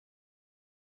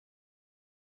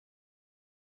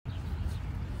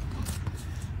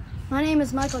My name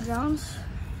is Michael Jones,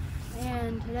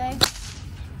 and today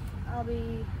I'll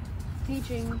be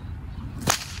teaching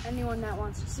anyone that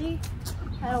wants to see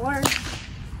how to learn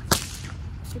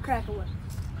to crack a whip.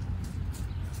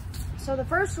 So the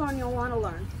first one you'll want to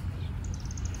learn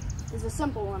is a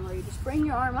simple one where you just bring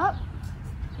your arm up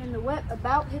and the whip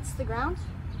about hits the ground,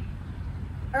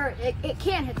 or it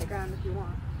can hit the ground if you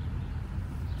want.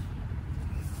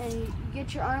 And you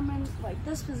get your arm in like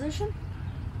this position,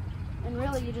 and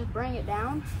really you just bring it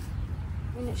down,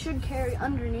 and it should carry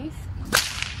underneath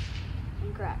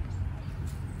and crack.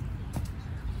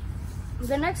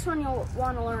 The next one you'll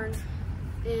want to learn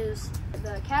is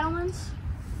the cattleman's,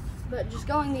 but just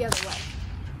going the other way.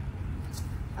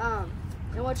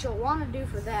 And what you'll want to do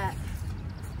for that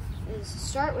is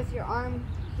start with your arm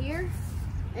here,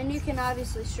 and you can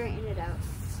obviously straighten it out.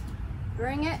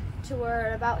 Bring it to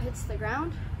where it about hits the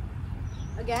ground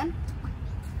again,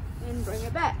 and bring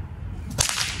it back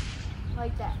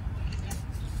like that.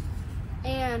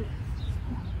 And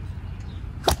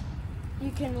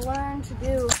you can learn to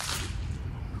do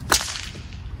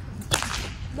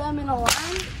them in a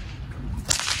line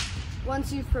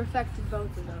once you've perfected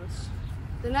both of those.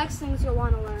 The next things you'll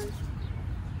want to learn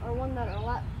are one that are a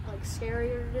lot like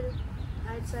scarier to do,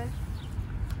 I'd say,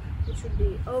 which would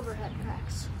be overhead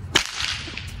cracks,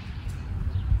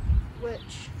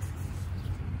 which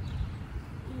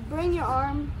you bring your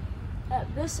arm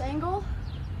at this angle,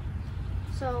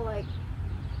 so like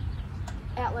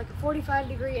at like a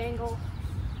 45-degree angle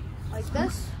like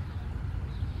this,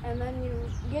 and then you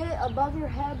get it above your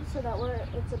head so that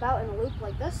it's about in a loop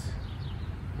like this,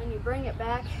 and you bring it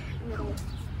back and it'll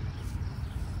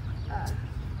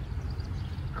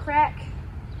crack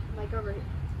like over here.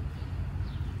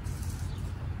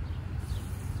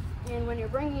 And when you're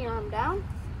bringing your arm down,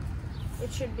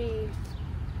 it should be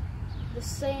the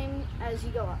same as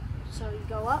you go up. So you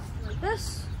go up like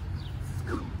this,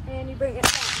 and you bring it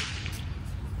down.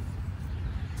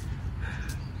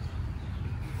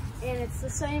 And it's the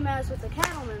same as with the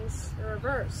cattleman's, the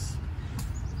reverse.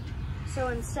 So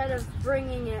instead of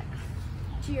bringing it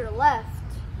to your left,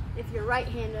 if you're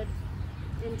right-handed,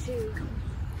 into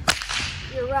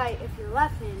your right if you're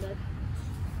left-handed,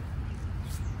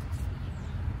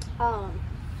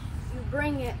 you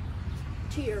bring it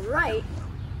to your right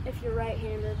if you're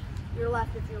right-handed, your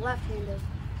left if you're left-handed.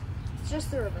 It's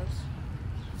just the reverse.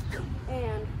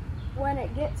 And when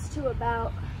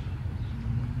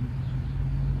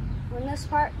this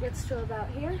part gets to about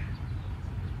here,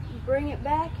 you bring it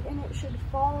back and it should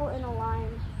fall in a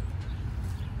line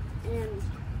and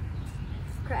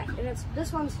crack. And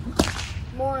this one's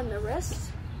more in the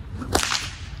wrist,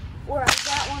 whereas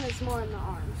that one is more in the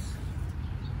arms.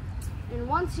 And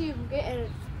once you've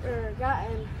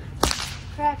gotten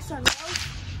cracks on both,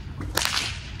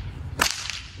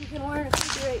 you can learn a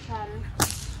figure 8 pattern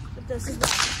with this as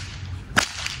well.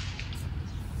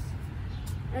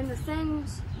 And the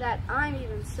things that I'm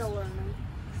even still learning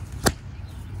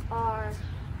are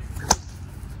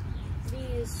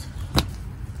these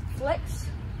flicks,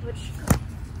 which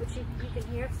you can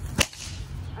hear.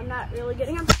 I'm not really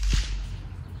getting them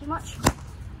too much.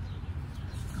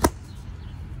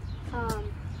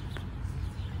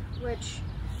 Which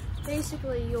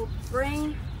basically you'll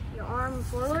bring your arm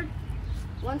forward.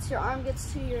 Once your arm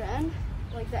gets to your end,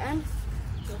 like the end,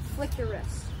 you'll flick your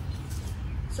wrist.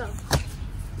 So,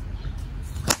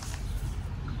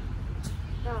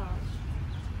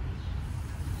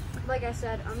 like I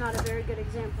said, I'm not a very good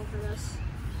example for this,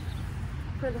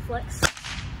 for the flicks,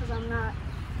 because I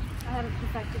haven't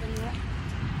perfected them yet.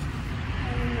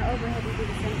 And in the overhead, you do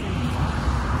the same thing.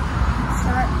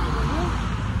 Start over here,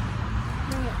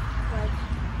 bring it, like,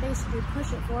 basically push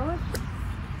it forward,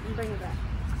 and bring it back.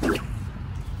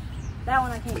 That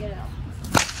one I can't get it out.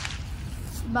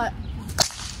 But,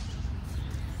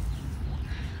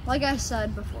 like I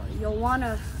said before,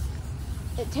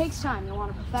 it takes time. You'll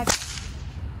want to perfect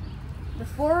the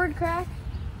forward crack.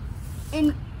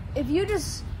 And if you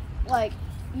just, like,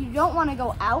 you don't want to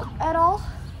go out at all,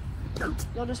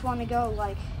 you'll just want to go,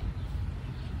 like,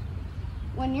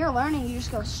 when you're learning, you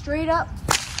just go straight up,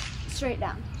 straight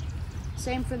down.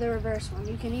 Same for the reverse one.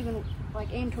 You can even,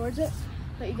 like, aim towards it,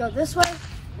 but you go this way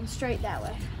and straight that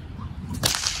way.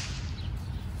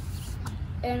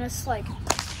 And it's like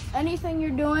anything you're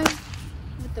doing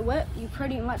with the whip, you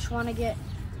pretty much want to get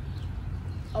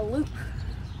a loop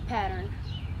pattern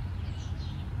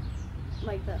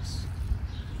like this.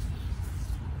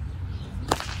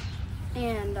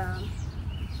 And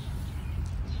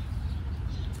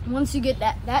once you get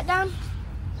that down,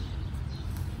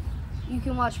 you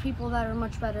can watch people that are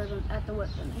much better at the whip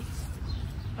than me,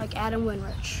 like Adam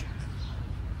Winrich.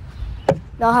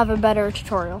 they'll have a better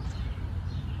tutorial.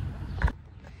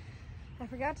 I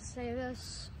forgot to say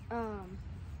this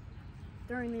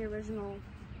during the original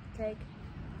take,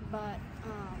 but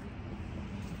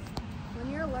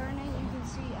when you're learning, you can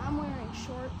see I'm wearing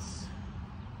shorts,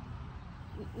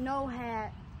 no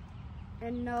hat,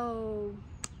 and no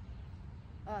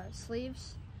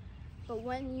sleeves. But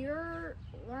when you're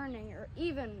learning, or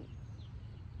even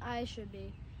I should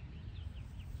be,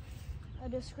 a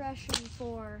discretion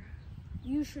for,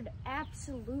 you should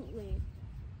absolutely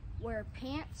wear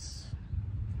pants,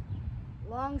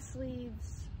 long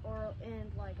sleeves,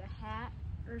 and like a hat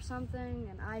or something,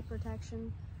 and eye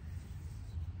protection.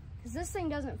 Because this thing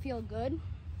doesn't feel good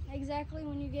exactly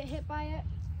when you get hit by it.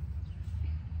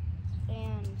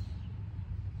 And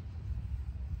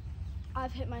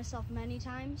I've hit myself many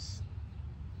times,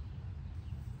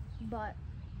 but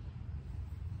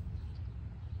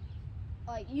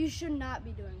like, you should not be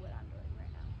doing what I'm doing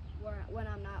right now, when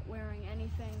I'm not wearing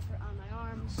anything on my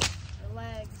arms or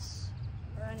legs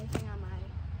or anything on my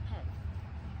head.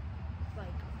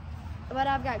 Like, but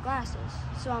I've got glasses,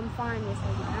 so I'm fine with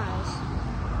like, my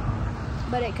eyes.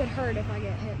 But it could hurt if I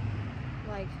get hit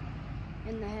like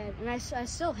in the head, and I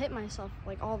still hit myself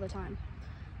like all the time.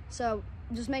 So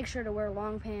just make sure to wear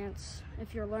long pants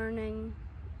if you're learning,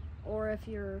 or if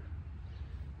you're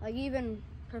like even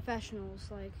professionals,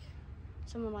 like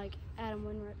someone like Adam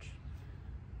Winrich.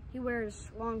 He wears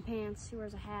long pants, he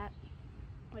wears a hat,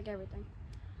 like everything.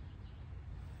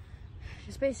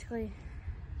 Just basically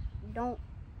don't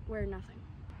wear nothing.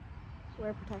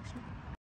 Wear protection.